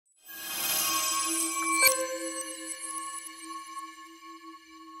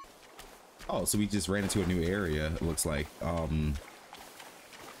Oh, so we just ran into a new area, it looks like. Oh,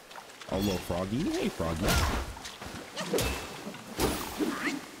 little froggy. Hey, froggy.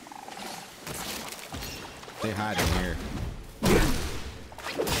 They hide in here.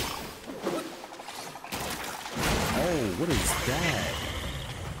 Oh, what is that?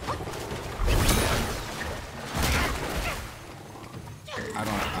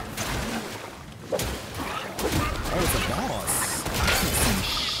 Oh, it's a boss. I can't see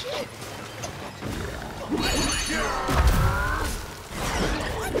shit.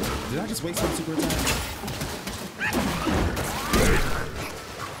 Did I just waste my super attack?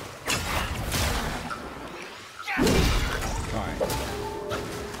 Alright.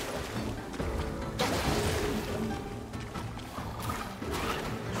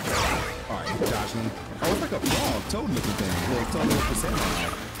 Alright, dodging him. Oh, it's like a frog, toad looking thing. Little toad with percent on it.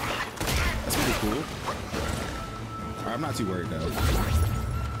 That's pretty cool. Alright, I'm not too worried though.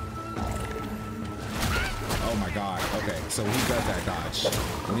 Oh my god. Okay, so he does that dodge.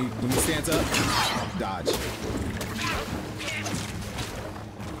 When he stands up, dodge. Dodge.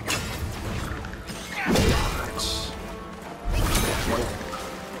 Nope.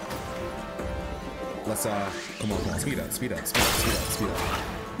 Let's come on, speed up.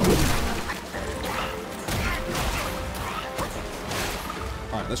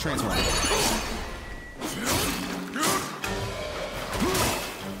 Alright, let's transform.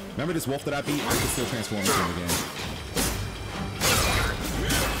 Remember this wolf that I beat? I can still transform into him again.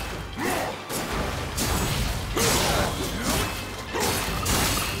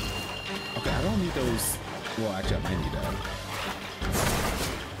 Okay, I don't need those. Well, actually, I might need that.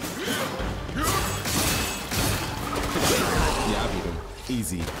 Yeah, I beat him.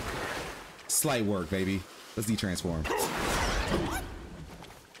 Easy. Slight work, baby. Let's de-transform.